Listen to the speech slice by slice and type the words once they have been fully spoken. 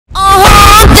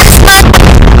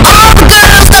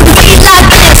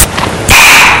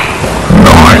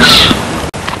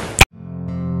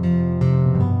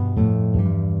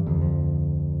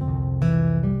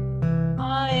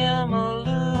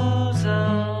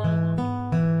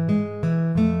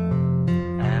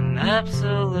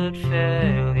absolute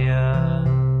failure.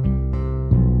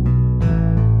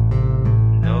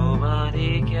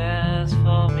 Nobody cares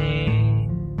for me.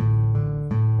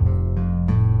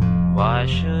 Why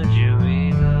should you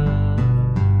either?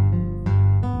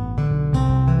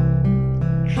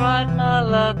 Tried my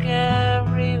luck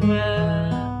everywhere.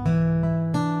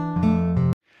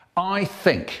 I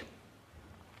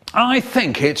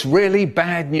think it's really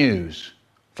bad news.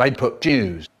 They put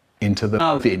Jews into the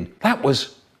oven. That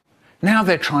was... Now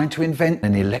they're trying to invent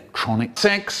an electronic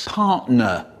sex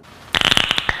partner.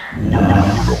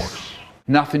 No.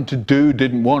 Nothing to do,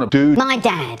 didn't want to do. My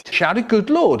dad Shouted, good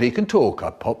Lord, he can talk.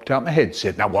 I popped out my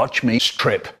headset. Now watch me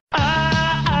strip.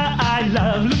 I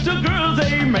love little girls,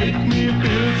 they make me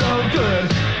feel so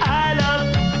good. I love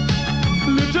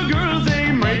little girls,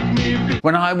 they make me feel...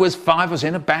 When I was 5, I was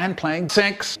in a band playing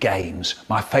sex games.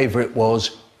 My favourite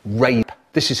was rape.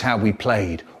 This is how we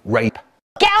played. Rape.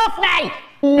 Get off me!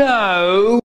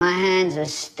 No! My hands are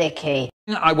sticky.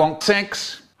 I want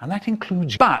sex, and that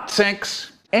includes butt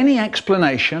sex. Any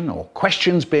explanation or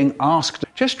questions being asked,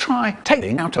 just try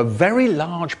taking out a very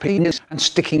large penis and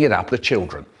sticking it up the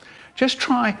children. Just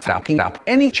try tapping up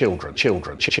any children.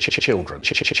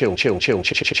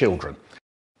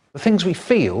 The things we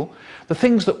feel, the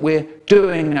things that we're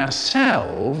doing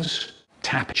ourselves,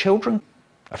 tap children.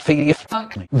 Ophelia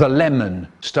fuck me. The lemon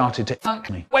started to fuck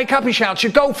me. Wake up, he shouts,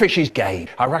 your goldfish is gay.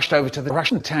 I rushed over to the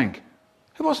Russian tank.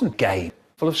 It wasn't gay,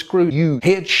 full of screw you.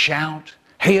 He'd shout,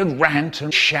 he'd rant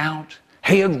and shout,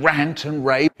 he'd rant and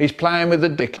rave. He's playing with a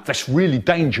dick. That's really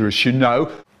dangerous, you know.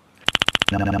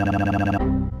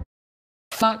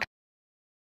 Fuck.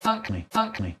 Fuck me,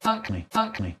 fuck me, fuck me,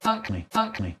 fuck me, fuck me,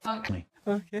 fuck me, fuck me.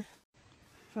 Okay.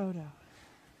 Photo.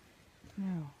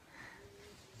 No.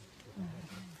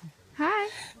 Hi.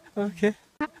 Okay.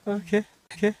 Okay.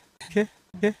 Okay. Okay.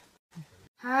 Okay.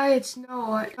 Hi, it's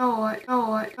Noah.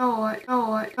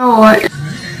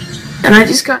 And I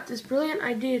just got this brilliant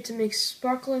idea to make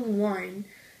sparkling wine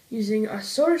using a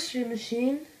sorcery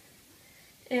machine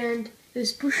and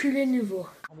this bouchelet nouveau.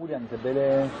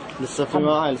 لسه في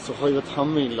معي الصحية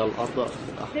تحمي للأرض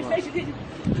الأحمر.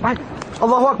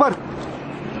 الله أكبر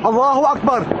الله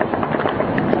أكبر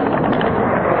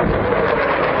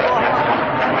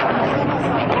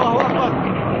الله أكبر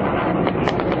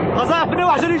غزاة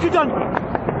 22 جدا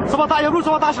 17 يبرو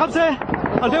 17 5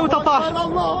 2013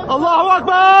 الله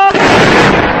أكبر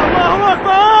الله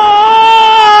أكبر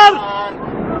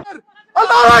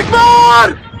الله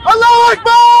أكبر الله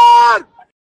أكبر.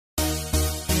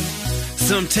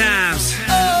 Sometimes,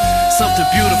 something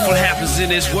beautiful happens in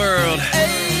this world.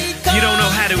 You don't know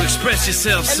how to express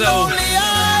yourself, so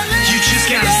you just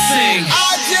gotta sing.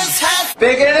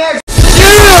 Big and X.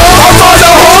 I'm on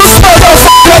the horse,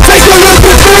 motherfucker, take a look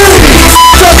at me.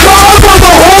 The car for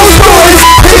the horse boys.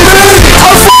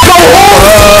 I'm the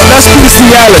horse. Let's be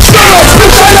Seattle. Shut up,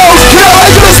 bitch, I don't care.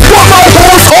 I just want my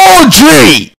horse OG.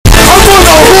 I'm on the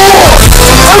horse.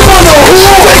 I'm on the horse.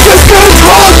 Take a good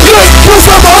talk, dick, with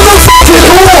some motherfucking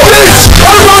horse. Bitch,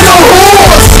 I'm on the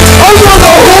horse. I'm on the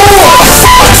horse.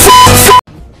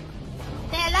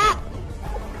 Stand up!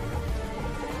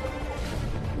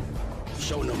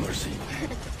 Show no mercy.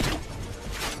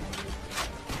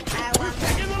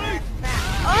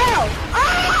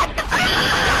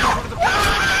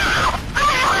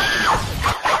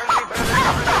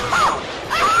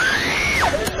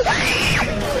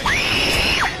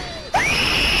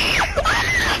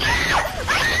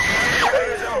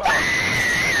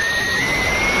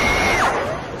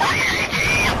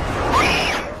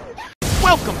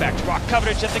 Welcome back to our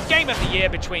coverage of the game of the year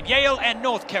between Yale and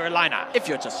North Carolina. If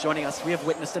you're just joining us, we have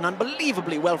witnessed an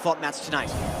unbelievably well-fought match tonight.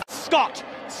 Scott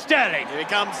Sterling. Here he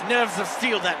comes, nerves of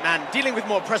steel, that man, dealing with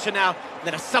more pressure now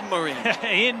than a submarine.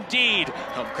 Indeed.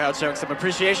 Home crowd showing some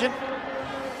appreciation.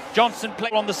 Johnson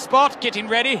player on the spot, getting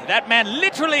ready. That man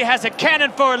literally has a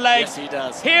cannon for a leg. Yes, he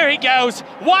does. Here he goes,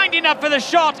 winding up for the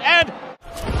shot, and...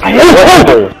 No, you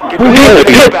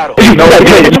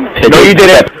didn't. No, you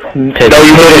didn't. No, you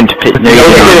didn't.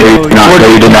 No,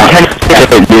 you did not.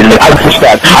 I pushed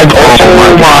that.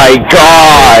 Oh my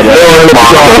god. Oh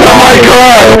my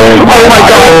god. Oh my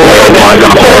god. Oh my god.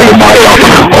 Oh my god.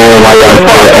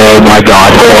 Oh my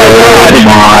god. Oh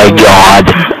my god.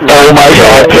 Oh my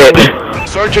god.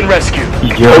 Search and rescue.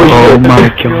 Oh my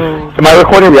god. Am I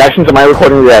recording reactions? Am I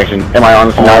recording reaction? Am I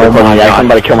honestly not recording reaction? I'm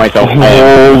about to kill myself. Oh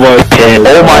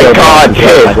my god.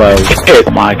 Hit.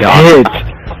 Oh my god.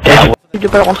 Hit. De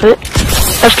pas le rentrer.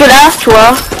 Parce que là, tu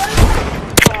vois.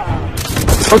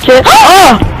 Ok.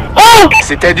 Oh! Oh!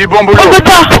 C'était du bon boulot. On peut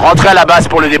pas. Rentrez à la base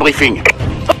pour le débriefing.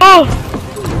 Oh!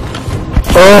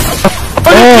 Oh!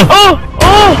 Oh! Oh!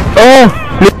 Oh! Oh!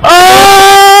 Oh!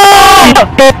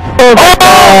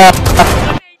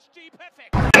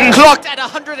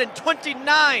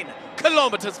 129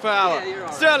 kilometers per hour.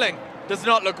 Sterling does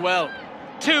not look well.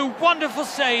 2 wonderful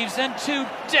saves and 2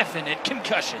 definite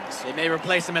concussions. They may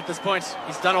replace him at this point.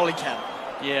 He's done all he can.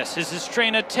 Yes, as his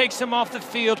trainer takes him off the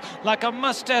field like a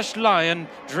mustached lion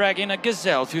dragging a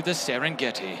gazelle through the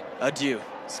Serengeti. Adieu,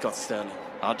 Scott Sterling.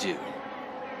 Adieu.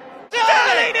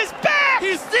 Sterling is back!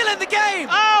 He's still in the game!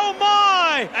 Oh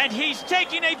my! And he's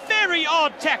taking a very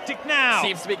odd tactic now.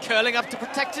 Seems to be curling up to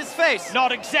protect his face.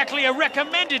 Not exactly a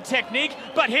recommended technique,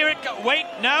 but here it goes. Wait,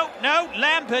 no,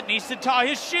 Lampert needs to tie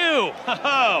his shoe.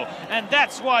 Ho-ho! And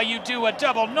that's why you do a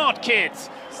double knot, kids.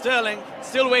 Sterling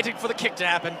still waiting for the kick to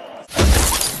happen.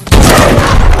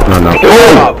 No.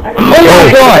 Oh my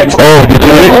god!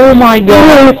 Oh my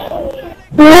god!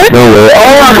 What? No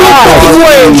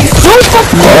way!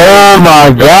 Oh my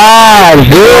god!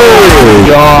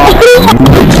 Dude! Oh my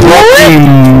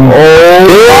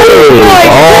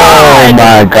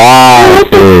god!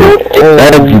 Dude!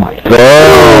 Let's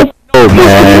go,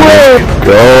 man! Let's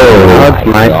go! That's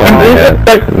my god!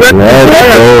 Let's go,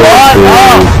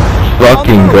 dude!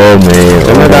 Fucking go, man!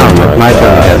 Oh my god! That's my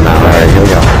god! Alright, here we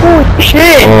go. Oh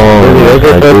shit! Oh,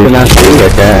 my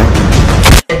god!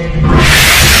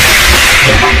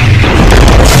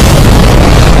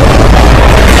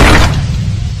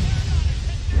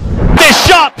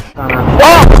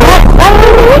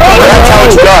 That's how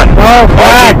it's done.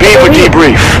 RGB for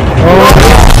debrief.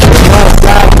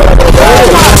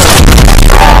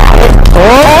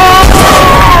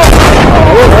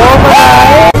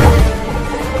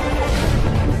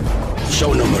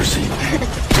 Show no mercy.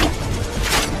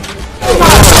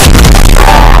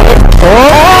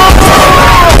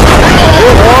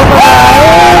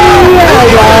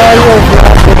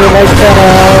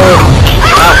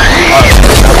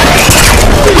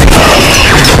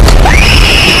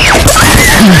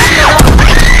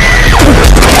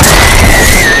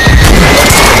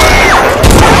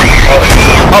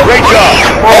 Oh, great job.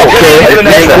 Okay,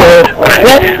 let's go.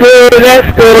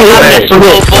 Let's go.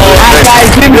 Guys,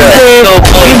 give me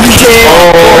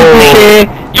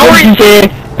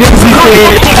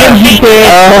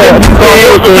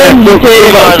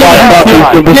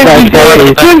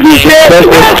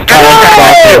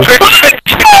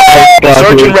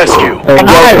Search and rescue.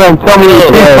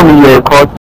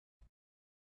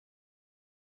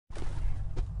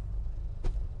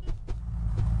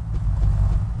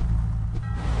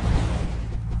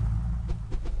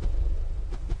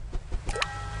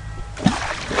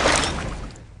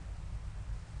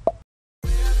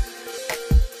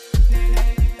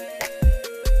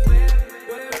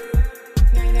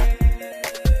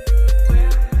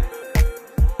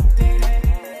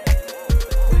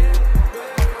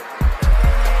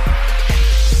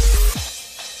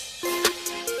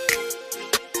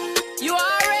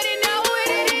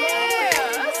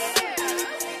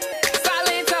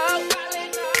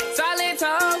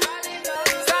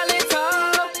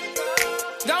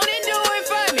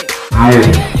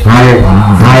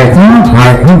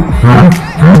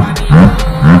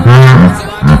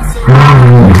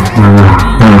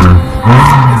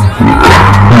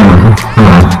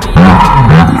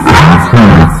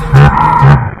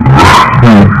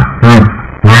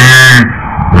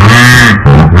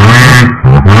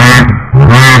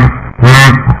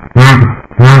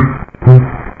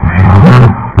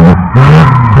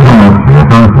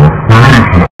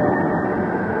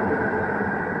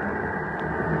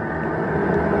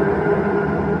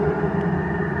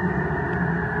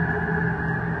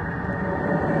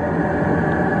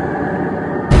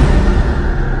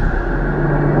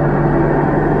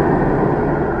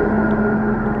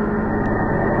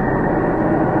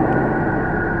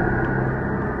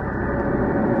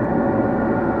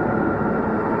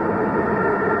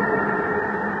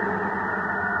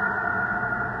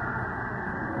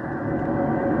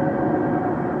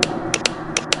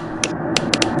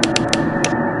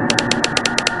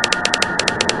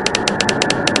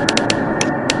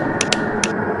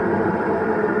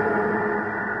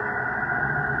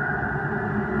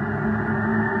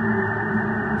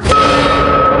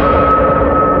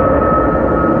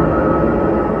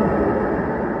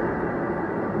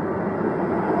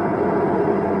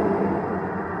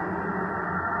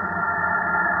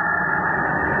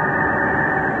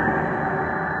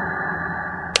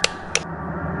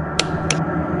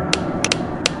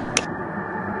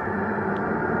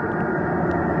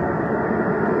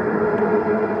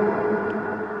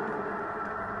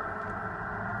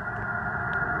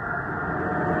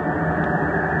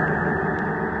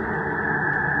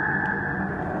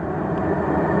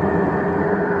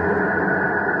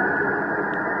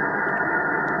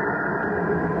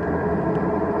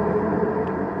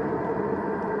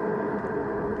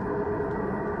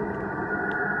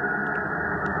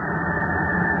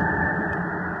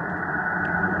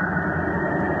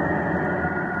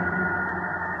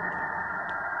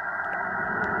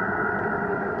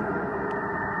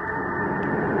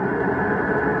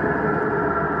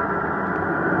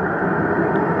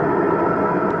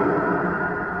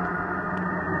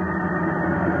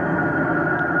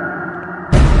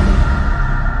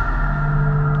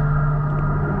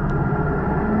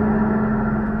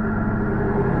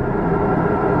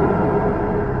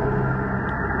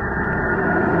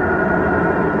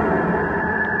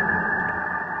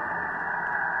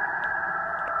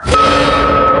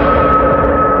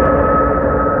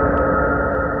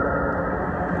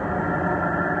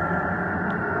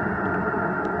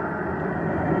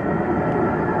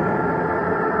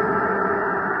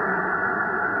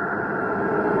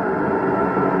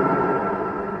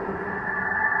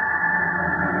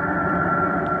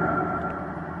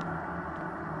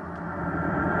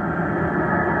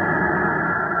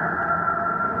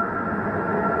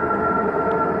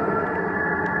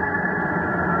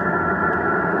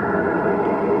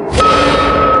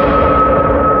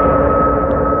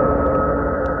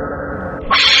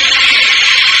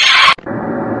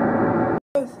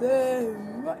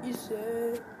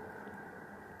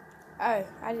 Oh,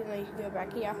 I didn't know you could go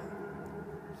back here.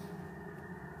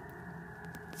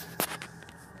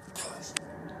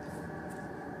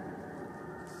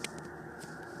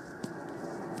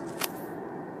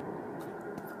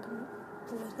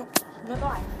 No,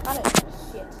 die. Got it.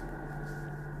 Shit.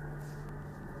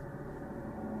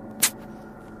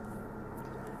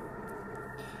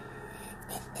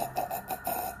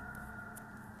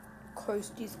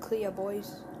 Coast is clear,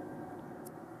 boys.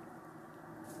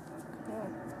 Oh,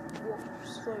 what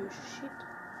slow shit.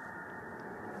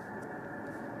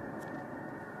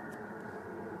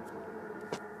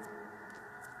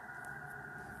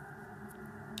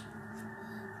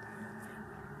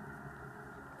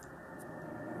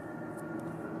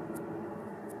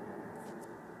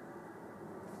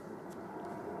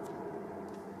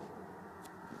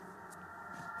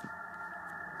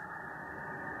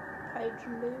 Page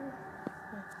blue.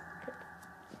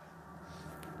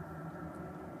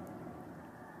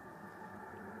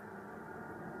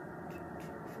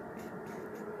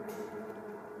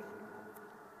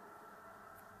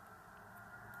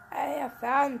 Hey, I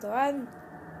found one.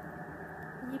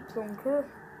 You plonker.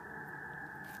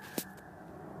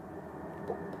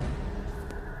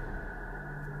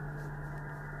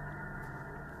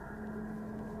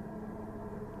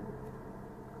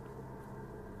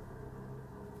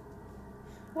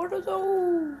 What are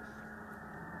those?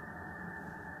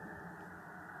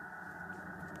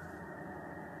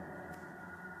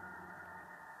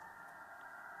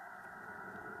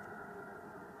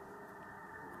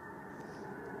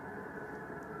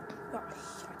 Oh,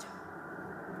 shit.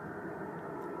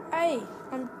 Hey,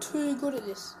 I'm too good at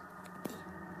this.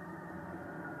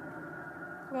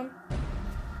 Come on.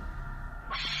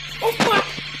 Oh, fuck!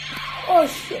 Oh,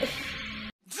 shit.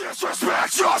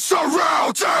 Disrespect your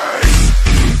surroundings!